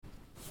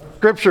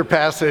scripture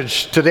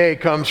passage today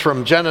comes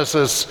from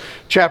Genesis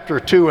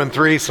chapter 2 and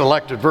 3,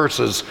 selected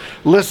verses.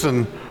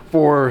 Listen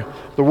for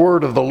the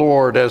word of the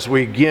Lord as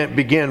we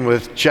begin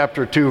with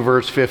chapter 2,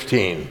 verse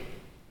 15.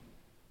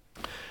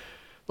 The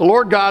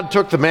Lord God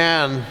took the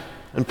man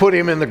and put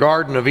him in the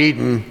Garden of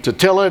Eden to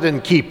till it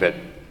and keep it.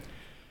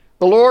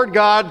 The Lord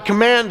God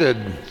commanded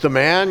the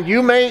man,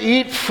 "You may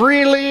eat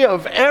freely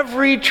of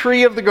every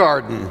tree of the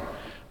garden,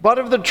 but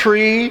of the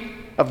tree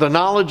of the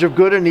knowledge of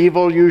good and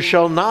evil you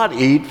shall not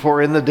eat,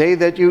 for in the day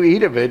that you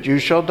eat of it you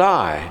shall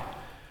die."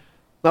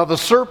 Now the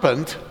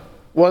serpent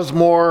was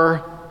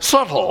more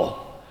subtle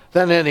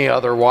than any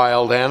other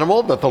wild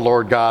animal that the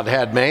Lord God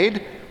had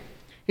made.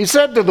 He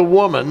said to the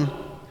woman,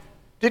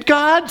 "Did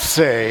God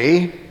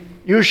say,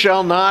 'You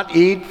shall not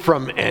eat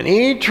from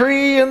any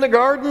tree in the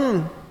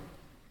garden'?"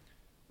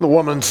 The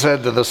woman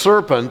said to the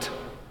serpent,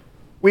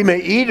 "We may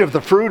eat of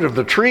the fruit of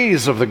the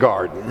trees of the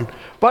garden,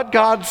 but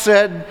God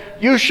said,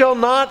 'You shall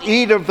not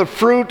eat of the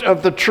fruit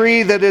of the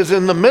tree that is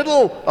in the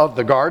middle of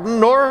the garden,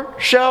 nor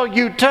shall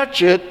you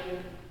touch it,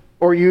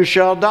 or you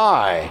shall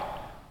die.'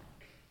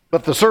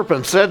 But the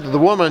serpent said to the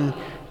woman,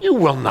 'You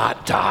will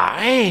not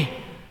die,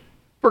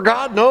 for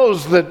God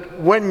knows that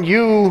when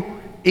you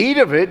eat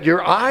of it,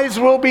 your eyes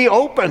will be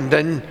opened,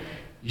 and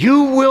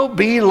you will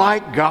be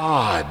like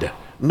God,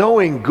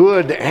 knowing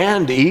good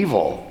and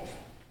evil.'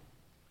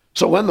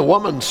 So when the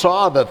woman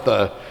saw that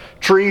the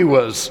tree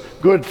was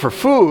good for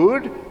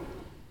food,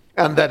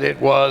 and that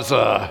it was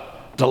a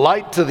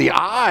delight to the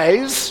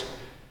eyes,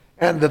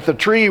 and that the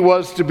tree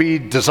was to be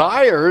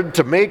desired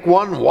to make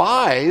one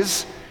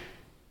wise,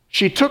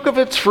 she took of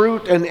its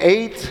fruit and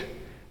ate,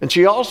 and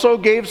she also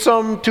gave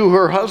some to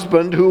her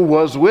husband who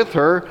was with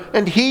her,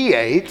 and he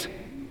ate.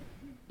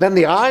 Then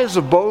the eyes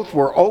of both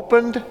were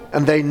opened,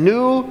 and they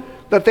knew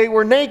that they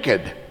were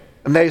naked,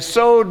 and they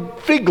sewed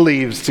fig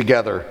leaves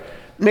together,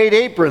 made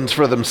aprons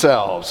for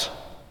themselves.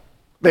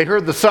 They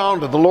heard the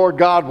sound of the Lord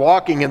God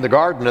walking in the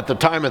garden at the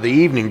time of the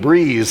evening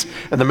breeze,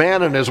 and the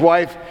man and his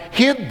wife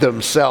hid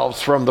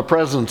themselves from the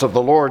presence of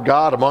the Lord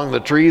God among the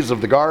trees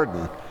of the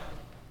garden.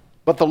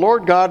 But the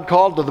Lord God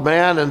called to the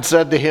man and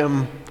said to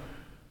him,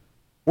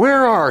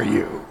 'Where are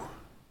you?'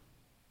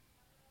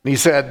 And he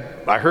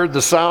said, 'I heard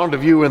the sound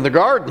of you in the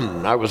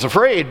garden. I was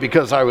afraid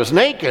because I was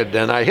naked,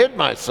 and I hid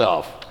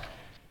myself.'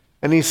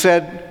 And he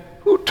said,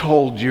 'Who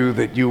told you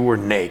that you were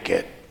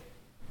naked?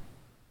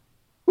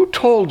 Who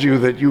told you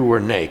that you were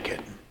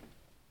naked?'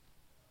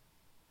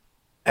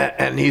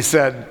 And he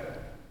said,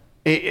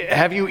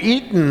 'Have you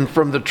eaten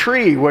from the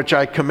tree which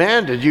I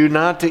commanded you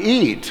not to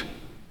eat?'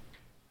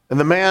 And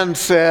the man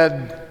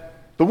said,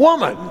 'The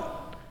woman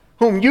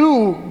whom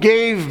you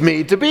gave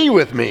me to be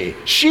with me,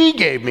 she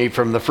gave me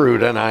from the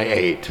fruit, and I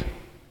ate.'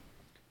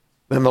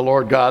 Then the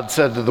Lord God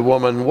said to the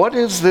woman, 'What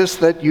is this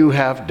that you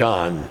have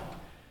done?'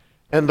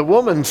 And the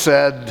woman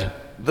said,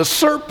 'The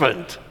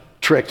serpent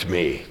tricked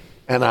me,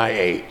 and I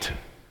ate.'"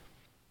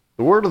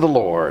 The word of the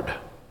Lord.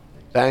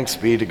 Thanks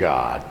be to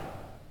God.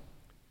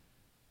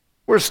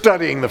 We're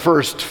studying the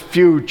first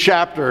few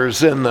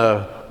chapters in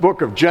the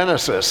book of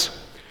Genesis.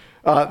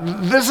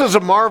 This is a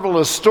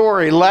marvelous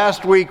story.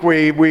 Last week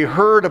we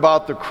heard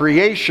about the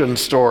creation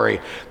story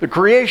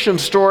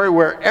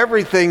where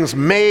everything's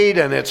made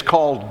and it's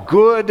called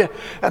good,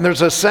 and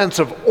there's a sense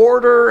of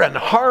order and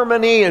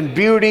harmony and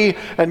beauty,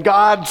 and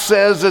God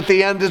says at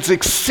the end it's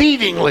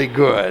exceedingly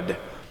good.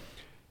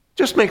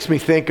 Just makes me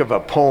think of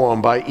a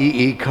poem by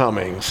E.E.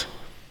 Cummings.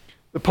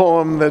 The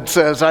poem that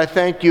says, "I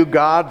thank you,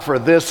 God, for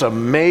this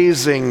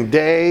amazing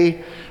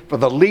day, for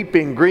the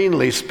leaping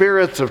greenly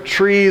spirits of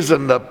trees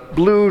and the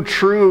blue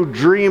true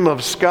dream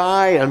of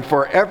sky, and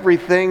for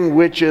everything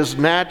which is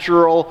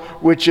natural,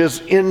 which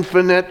is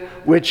infinite,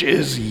 which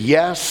is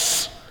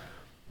yes."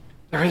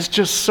 There is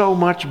just so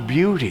much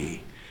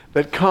beauty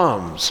that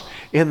comes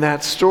in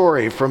that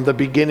story from the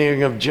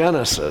beginning of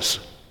Genesis.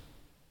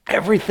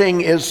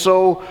 Everything is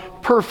so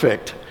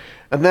perfect.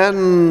 And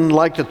then,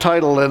 like the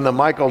title in the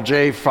Michael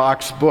J.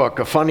 Fox book,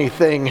 a funny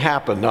thing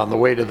happened on the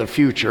way to the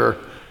future.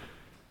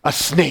 A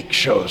snake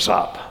shows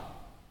up.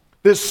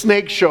 This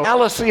snake shows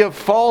fallacy of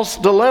false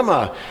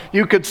dilemma.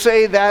 You could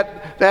say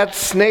that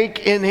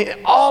snake in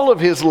all of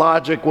his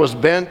logic was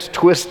bent,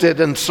 twisted,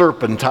 and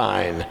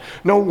serpentine.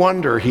 No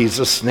wonder he's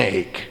a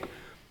snake.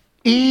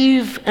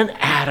 Eve and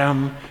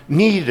Adam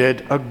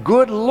needed a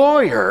good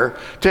lawyer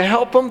to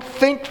help them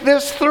think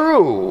this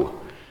through.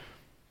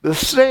 The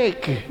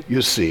snake,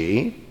 you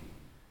see,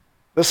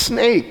 the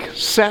snake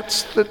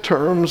sets the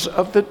terms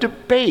of the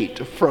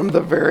debate from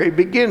the very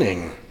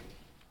beginning.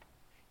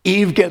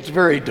 Eve gets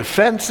very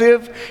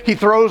defensive. He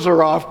throws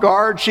her off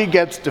guard. She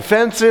gets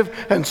defensive,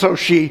 and so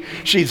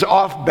she's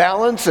off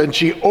balance, and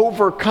she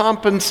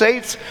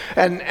overcompensates,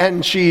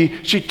 and she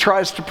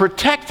tries to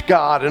protect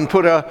God and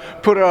put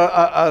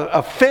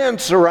a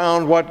fence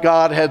around what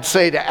God had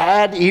said to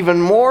add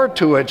even more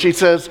to it. She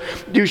says,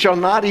 "You shall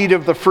not eat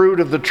of the fruit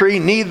of the tree,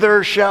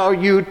 neither shall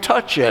you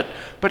touch it."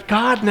 But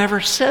God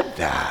never said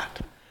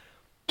that.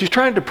 She's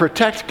trying to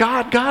protect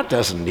God. God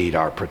doesn't need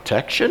our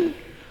protection.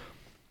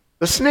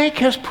 The snake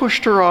has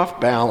pushed her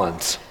off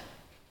balance.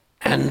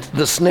 And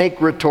the snake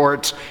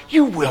retorts,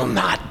 "You will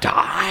not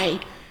die.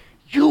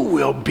 You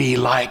will be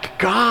like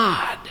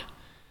God."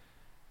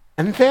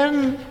 And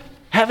then,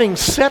 having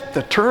set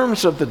the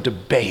terms of the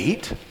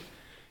debate,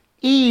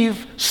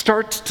 Eve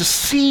starts to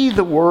see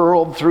the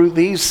world through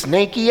these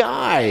snaky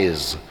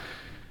eyes.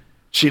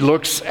 She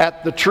looks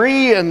at the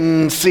tree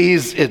and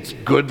sees it's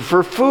good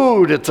for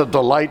food. It's a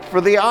delight for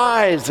the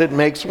eyes. It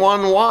makes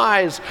one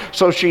wise.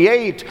 So she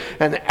ate,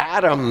 and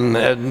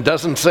Adam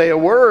doesn't say a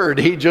word.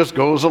 He just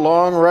goes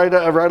along right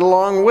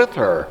along with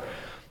her.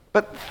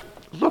 But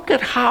look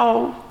at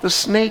how the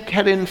snake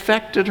had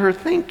infected her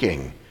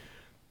thinking.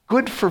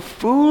 Good for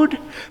food?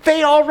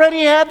 They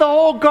already had the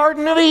whole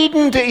Garden of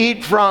Eden to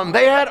eat from.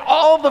 They had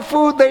all the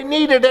food they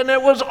needed, and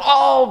it was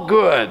all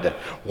good.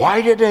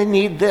 Why did they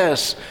need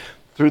this?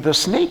 Through the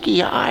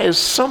snaky eyes,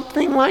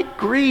 something like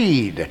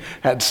greed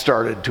had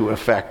started to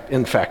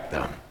infect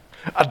them.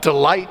 A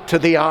delight to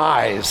the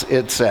eyes,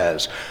 it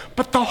says.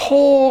 But the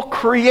whole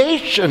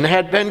creation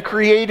had been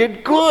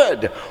created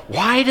good.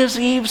 Why does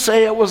Eve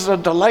say it was a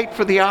delight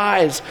for the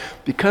eyes?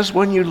 Because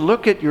when you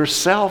look at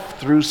yourself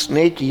through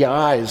snaky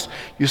eyes,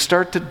 you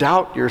start to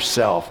doubt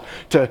yourself,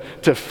 to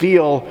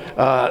feel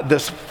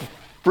this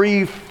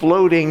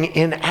free-floating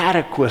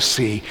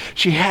inadequacy.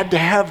 She had to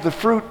have the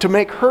fruit to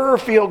make her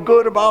feel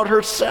good about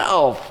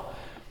herself,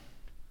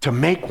 to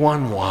make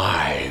one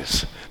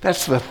wise.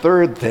 That's the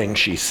third thing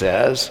she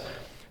says,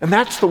 and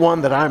that's the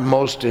one that I'm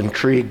most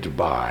intrigued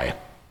by.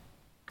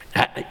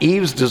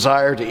 Eve's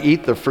desire to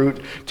eat the fruit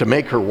to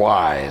make her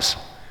wise.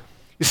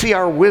 You see,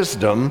 our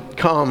wisdom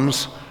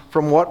comes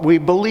from what we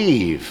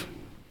believe.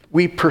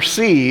 We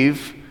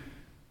perceive,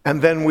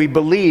 and then we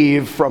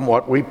believe from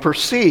what we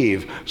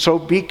perceive. So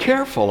be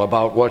careful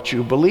about what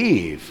you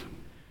believe.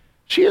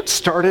 She had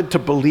started to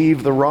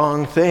believe the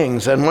wrong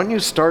things, and when you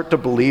start to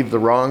believe the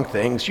wrong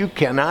things, you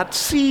cannot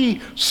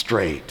see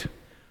straight.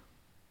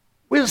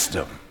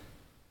 Wisdom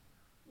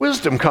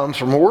comes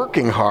from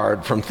working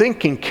hard, from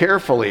thinking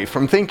carefully,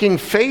 from thinking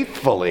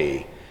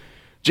faithfully.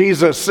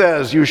 Jesus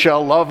says, "You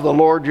shall love the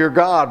Lord your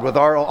God with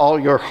all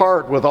your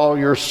heart, with all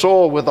your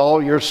soul, with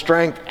all your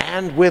strength,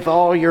 and with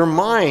all your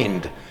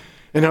mind."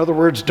 In other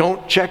words,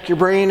 don't check your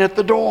brain at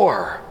the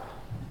door.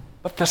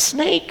 But the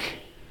snake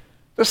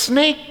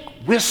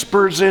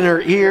whispers in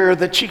her ear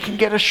that she can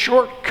get a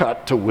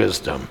shortcut to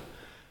wisdom.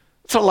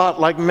 It's a lot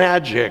like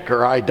magic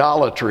or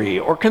idolatry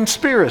or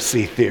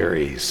conspiracy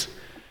theories.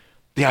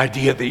 The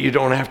idea that you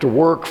don't have to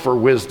work for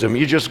wisdom.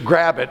 You just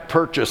grab it,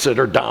 purchase it,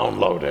 or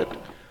download it.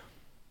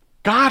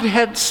 God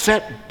had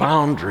set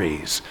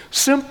boundaries,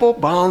 simple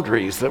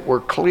boundaries that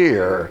were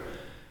clear.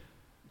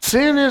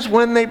 Sin is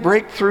when they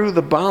break through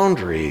the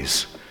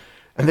boundaries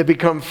and they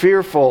become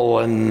fearful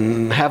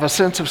and have a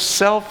sense of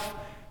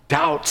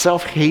self-doubt,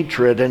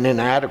 self-hatred, and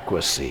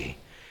inadequacy.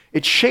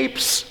 It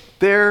shapes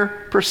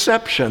their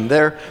perception,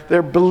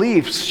 their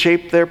beliefs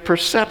shape their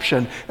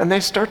perception, and they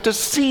start to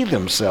see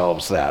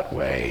themselves that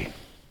way.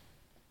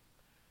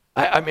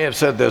 I may have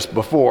said this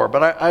before,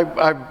 but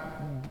I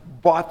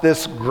bought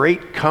this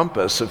great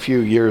compass a few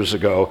years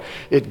ago.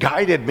 It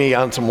guided me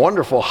on some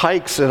wonderful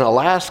hikes in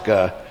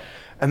Alaska,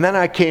 and then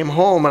I came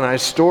home and I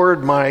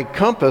stored my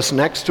compass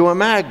next to a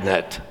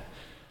magnet.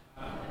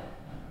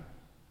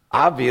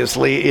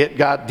 Obviously, it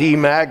got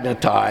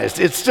demagnetized.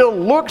 It still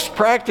looks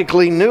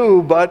practically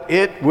new, but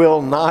it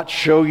will not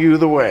show you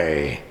the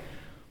way.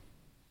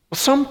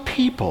 Some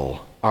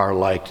people are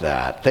like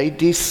that. They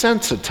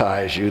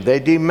desensitize you. They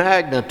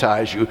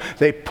demagnetize you.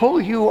 They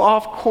pull you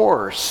off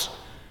course.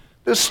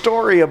 This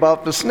story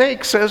about the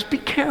snake says, be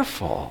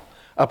careful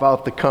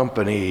about the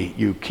company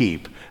you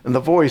keep and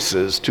the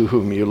voices to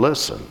whom you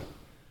listen.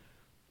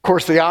 Of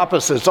course, the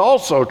opposite is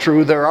also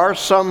true. There are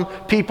some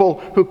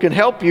people who can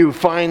help you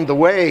find the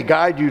way,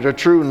 guide you to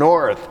true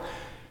north.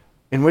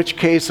 In which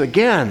case,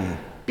 again,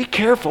 be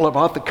careful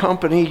about the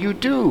company you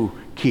do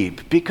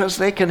keep, because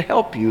they can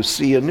help you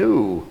see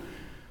anew.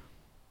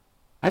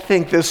 I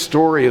think this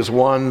story is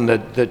one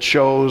that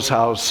shows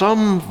how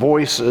some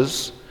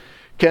voices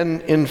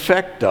can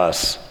infect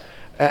us.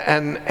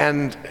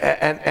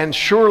 And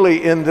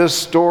surely in this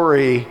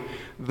story,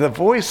 the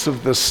voice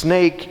of the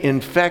snake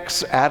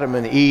infects Adam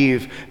and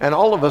Eve, and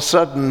all of a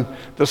sudden,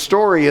 the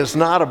story is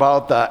not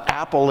about the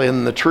apple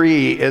in the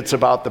tree, it's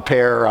about the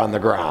pear on the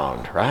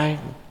ground, right?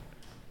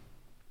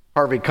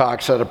 Harvey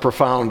Cox had a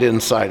profound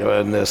insight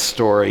in this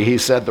story. He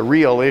said the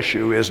real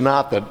issue is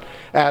not that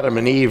Adam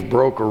and Eve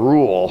broke a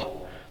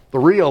rule. The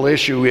real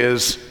issue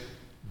is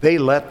they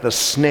let the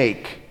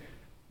snake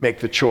make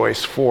the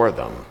choice for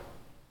them.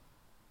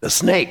 The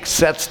snake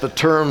sets the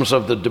terms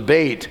of the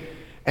debate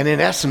and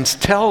in essence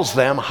tells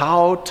them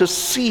how to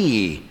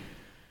see.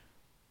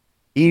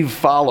 Eve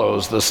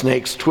follows the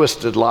snake's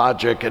twisted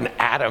logic, and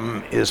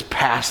Adam is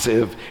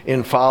passive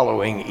in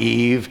following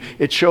Eve.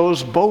 It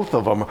shows both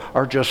of them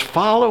are just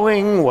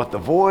following what the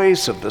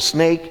voice of the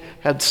snake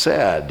had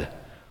said.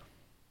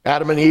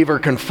 Adam and Eve are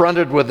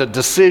confronted with a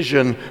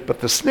decision,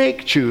 but the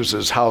snake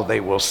chooses how they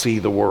will see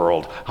the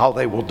world, how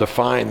they will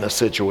define the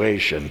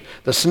situation.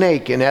 The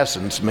snake, in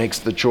essence, makes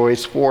the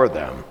choice for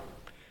them.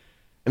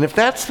 And if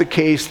that's the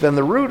case, then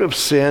the root of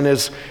sin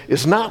is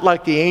not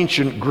like the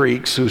ancient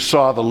Greeks who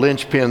saw the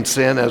linchpin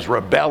sin as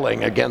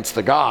rebelling against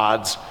the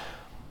gods,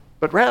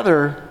 but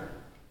rather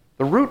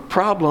the root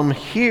problem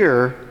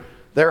here,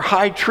 their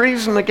high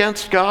treason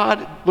against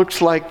God,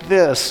 looks like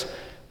this.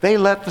 They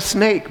let the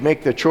snake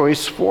make the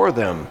choice for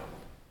them.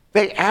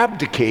 They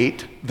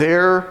abdicate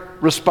their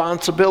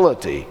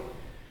responsibility.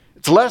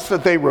 It's less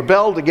that they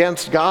rebelled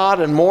against God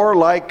and more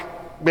like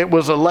it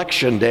was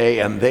election day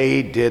and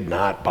they did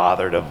not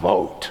bother to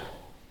vote.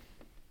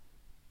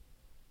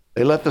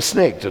 They let the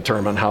snake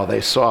determine how they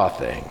saw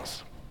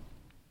things.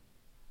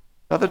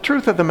 Now, the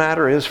truth of the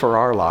matter is, for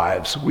our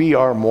lives, we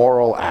are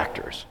moral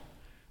actors,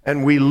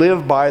 and we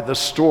live by the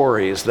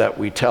stories that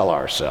we tell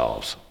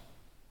ourselves.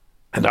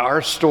 And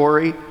our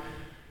story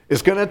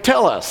is going to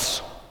tell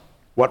us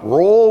what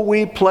role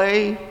we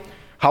play,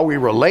 how we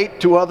relate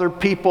to other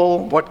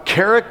people, what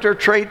character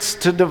traits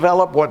to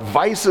develop, what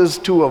vices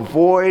to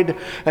avoid.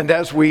 And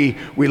as we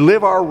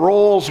live our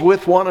roles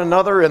with one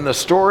another in the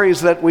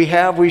stories that we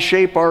have, we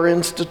shape our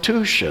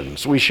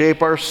institutions, we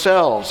shape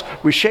ourselves,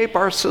 we shape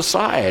our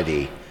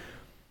society.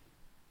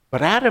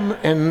 But Adam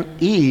and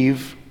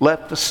Eve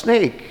let the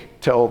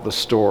snake tell the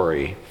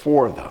story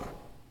for them.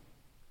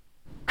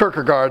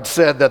 Kierkegaard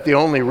said that the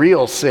only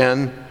real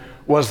sin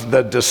was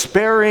the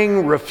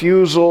despairing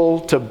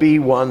refusal to be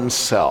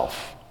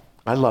oneself.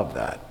 I love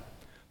that.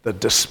 The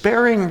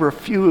despairing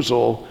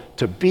refusal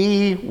to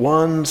be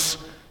one's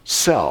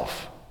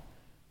self.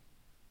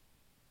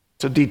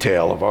 It's a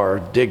detail of our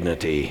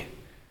dignity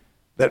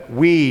that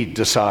we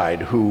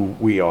decide who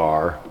we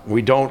are.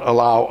 We don't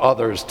allow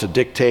others to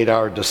dictate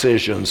our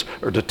decisions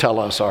or to tell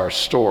us our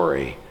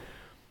story.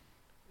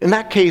 In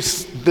that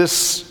case,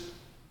 this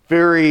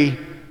very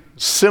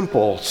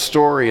simple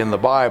story in the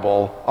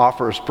Bible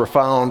offers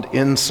profound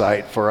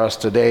insight for us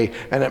today,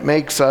 and it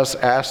makes us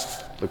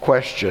ask the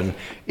question,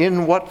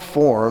 in what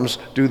forms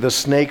do the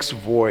snake's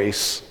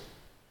voice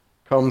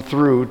come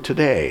through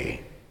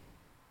today?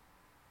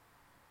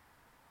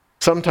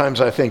 Sometimes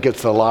I think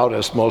it's the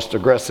loudest, most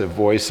aggressive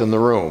voice in the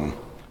room,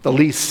 the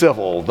least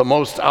civil, the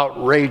most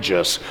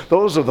outrageous.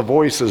 Those are the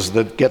voices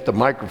that get the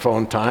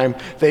microphone time.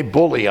 They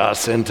bully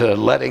us into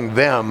letting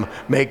them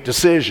make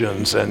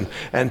decisions and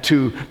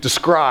to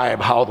describe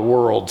how the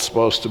world's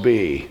supposed to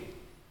be.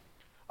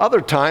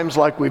 Other times,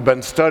 like we've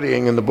been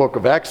studying in the book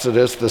of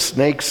Exodus, the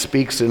snake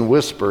speaks in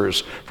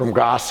whispers from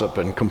gossip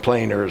and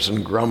complainers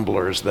and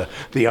grumblers,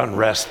 the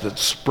unrest that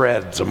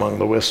spreads among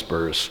the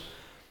whispers.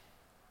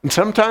 And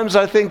sometimes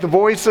I think the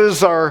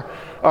voices are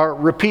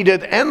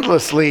repeated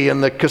endlessly in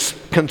the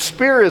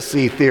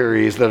conspiracy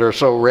theories that are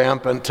so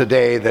rampant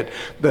today, that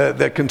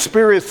the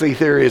conspiracy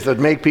theories that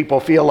make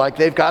people feel like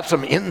they've got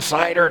some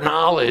insider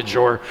knowledge,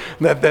 or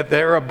that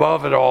they're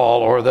above it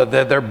all, or that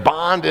they're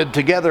bonded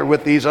together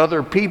with these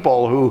other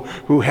people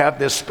who have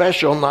this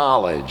special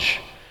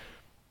knowledge.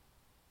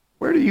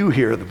 Where do you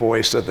hear the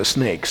voice of the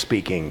snake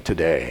speaking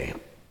today?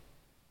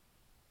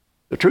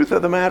 The truth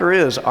of the matter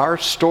is, our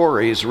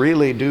stories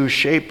really do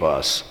shape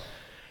us.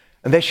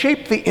 And they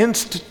shape the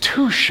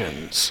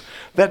institutions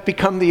that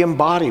become the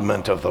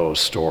embodiment of those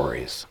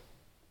stories.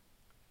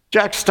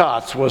 Jack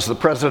Stotts was the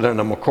president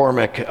of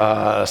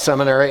McCormick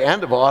Seminary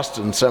and of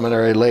Austin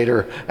Seminary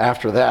later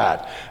after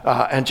that.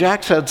 And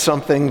Jack said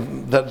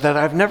something that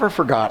I've never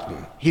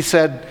forgotten. He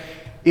said,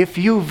 if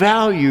you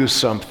value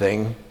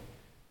something,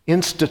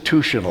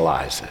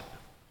 institutionalize it.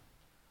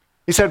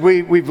 He said,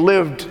 we've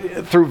lived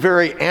through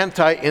very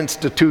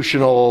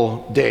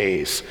anti-institutional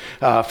days.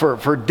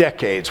 For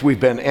decades, we've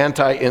been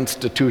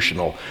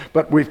anti-institutional.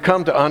 But we've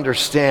come to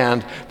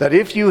understand that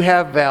if you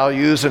have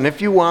values, and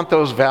if you want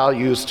those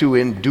values to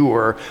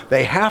endure,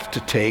 they have to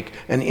take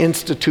an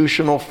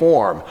institutional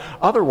form.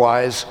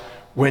 Otherwise,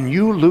 when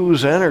you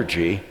lose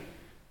energy,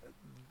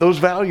 those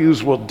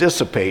values will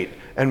dissipate.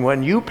 And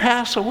when you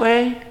pass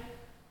away,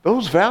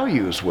 those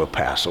values will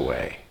pass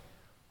away.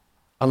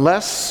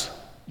 Unless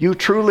you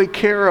truly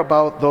care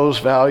about those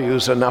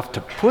values enough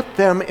to put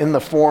them in the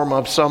form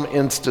of some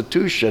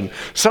institution,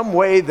 some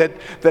way that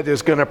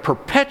is going to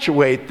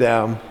perpetuate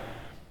them,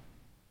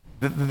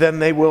 then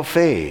they will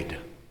fade.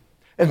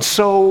 And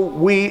so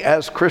we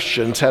as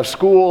Christians have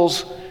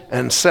schools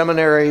and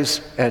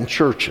seminaries and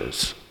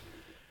churches.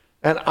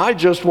 And I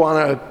just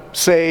want to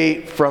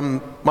say,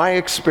 from my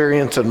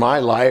experience in my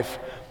life,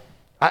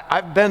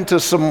 I've been to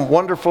some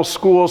wonderful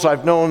schools.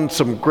 I've known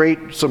some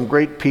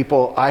great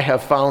people. I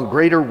have found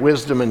greater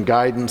wisdom and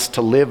guidance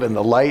to live in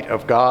the light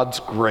of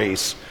God's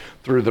grace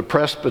through the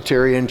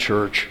Presbyterian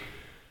Church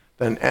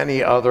than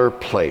any other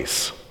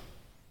place.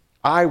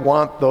 I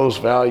want those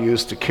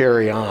values to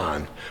carry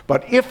on.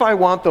 But if I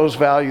want those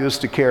values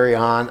to carry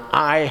on,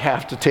 I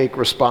have to take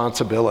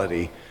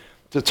responsibility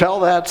to tell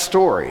that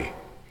story,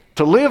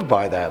 to live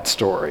by that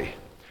story,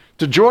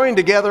 to join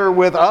together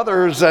with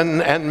others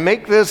and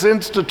make this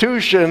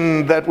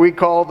institution that we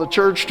call the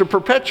church to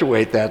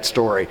perpetuate that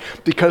story.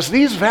 Because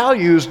these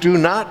values do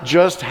not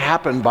just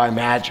happen by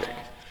magic.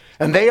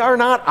 And they are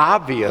not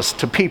obvious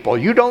to people.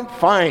 You don't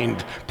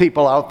find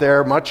people out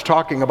there much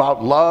talking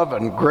about love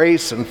and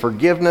grace and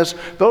forgiveness.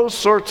 Those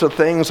sorts of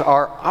things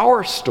are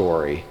our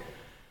story.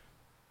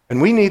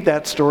 And we need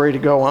that story to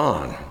go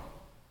on.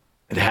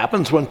 It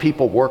happens when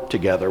people work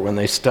together, when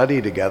they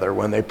study together,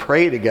 when they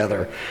pray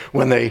together,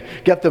 when they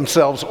get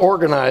themselves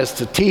organized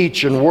to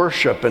teach and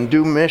worship and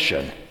do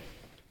mission.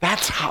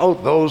 That's how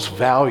those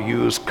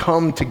values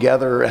come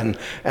together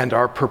and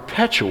are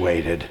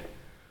perpetuated.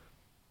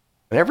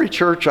 In every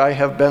church I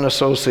have been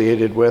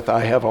associated with, I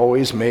have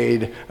always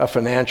made a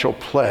financial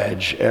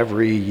pledge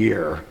every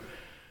year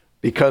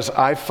because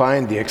I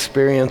find the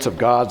experience of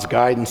God's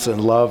guidance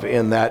and love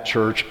in that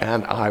church,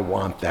 and I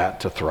want that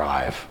to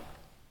thrive.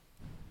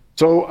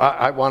 So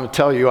I want to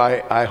tell you,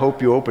 I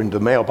hope you opened the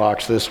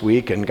mailbox this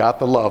week and got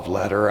the love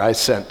letter I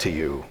sent to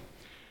you.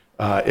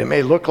 It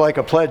may look like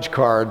a pledge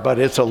card, but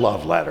it's a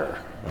love letter.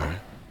 Right?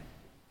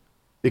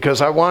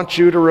 Because I want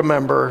you to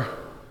remember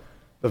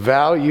the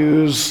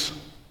values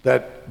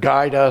that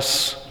guide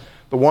us,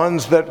 the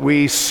ones that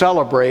we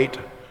celebrate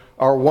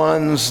are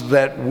ones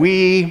that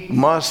we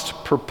must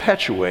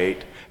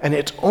perpetuate, and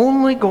it's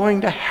only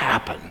going to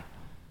happen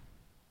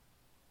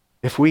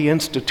if we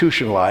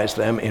institutionalize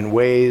them in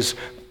ways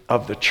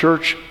of the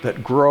church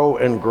that grow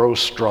and grow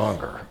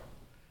stronger.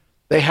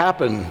 They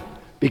happen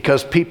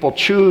because people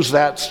choose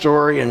that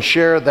story and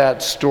share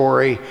that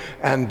story,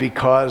 and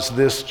because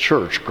this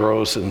church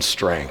grows in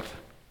strength.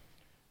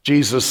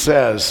 Jesus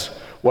says,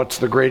 what's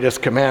the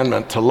greatest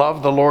commandment? To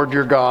love the Lord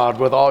your God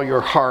with all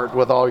your heart,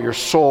 with all your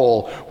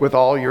soul, with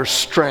all your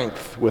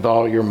strength, with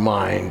all your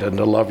mind, and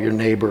to love your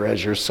neighbor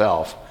as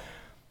yourself.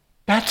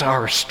 That's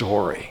our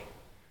story.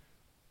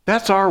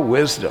 That's our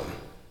wisdom.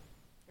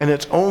 And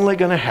it's only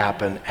going to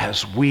happen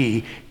as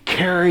we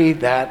carry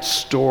that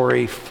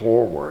story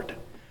forward.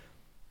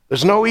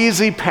 There's no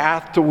easy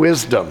path to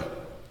wisdom.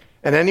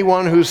 And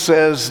anyone who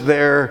says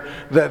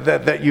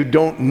that you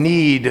don't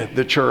need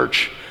the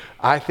church,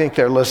 I think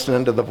they're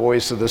listening to the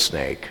voice of the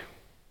snake.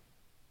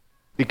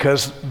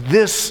 Because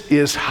this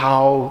is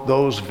how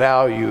those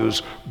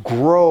values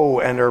grow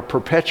and are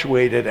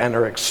perpetuated and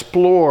are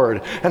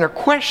explored and are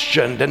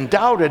questioned and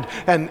doubted,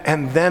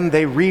 and then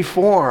they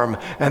reform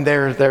and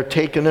they're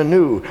taken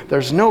anew.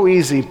 There's no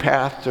easy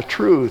path to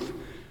truth,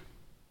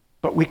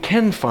 but we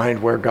can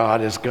find where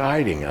God is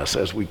guiding us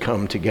as we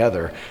come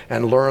together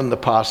and learn the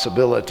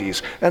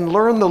possibilities and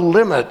learn the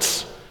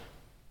limits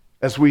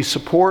as we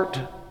support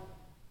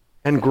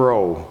and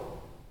grow.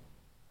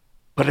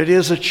 But it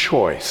is a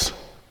choice.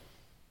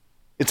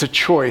 It's a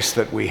choice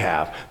that we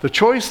have. The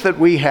choice that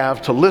we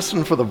have to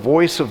listen for the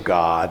voice of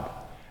God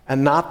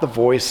and not the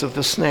voice of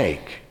the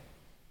snake.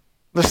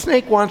 The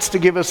snake wants to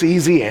give us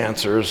easy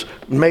answers,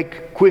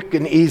 make quick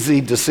and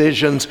easy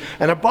decisions,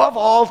 and above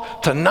all,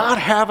 to not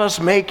have us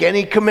make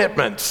any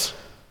commitments.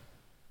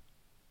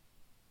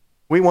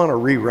 We want to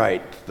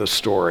rewrite the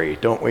story,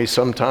 don't we,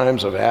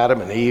 sometimes, of Adam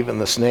and Eve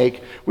and the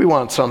snake? We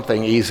want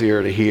something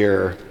easier to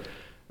hear.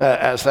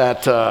 As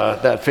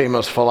that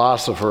famous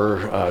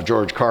philosopher,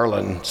 George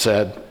Carlin,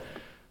 said,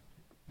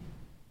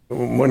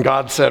 when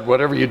God said,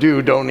 whatever you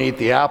do, don't eat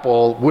the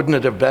apple, wouldn't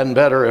it have been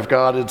better if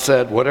God had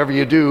said, whatever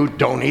you do,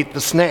 don't eat the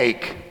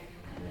snake?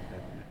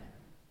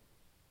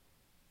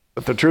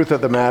 But the truth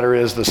of the matter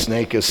is the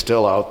snake is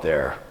still out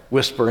there,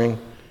 whispering,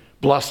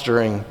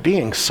 blustering,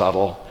 being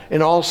subtle,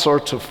 in all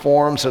sorts of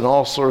forms and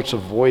all sorts of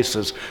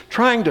voices,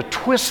 trying to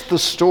twist the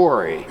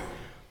story.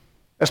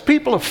 As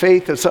people of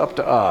faith, it's up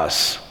to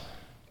us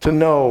to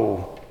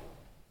know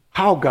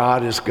how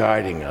God is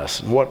guiding us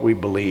and what we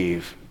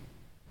believe,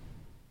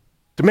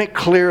 to make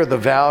clear the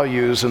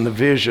values and the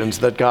visions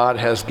that God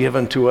has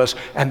given to us,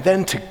 and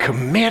then to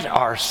commit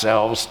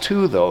ourselves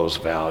to those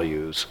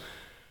values,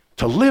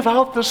 to live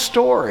out the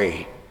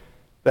story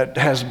that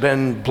has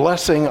been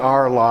blessing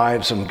our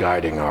lives and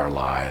guiding our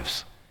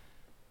lives.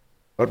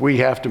 But we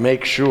have to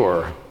make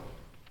sure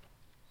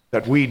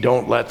that we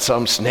don't let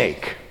some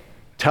snake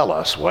tell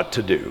us what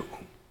to do.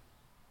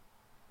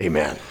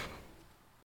 Amen.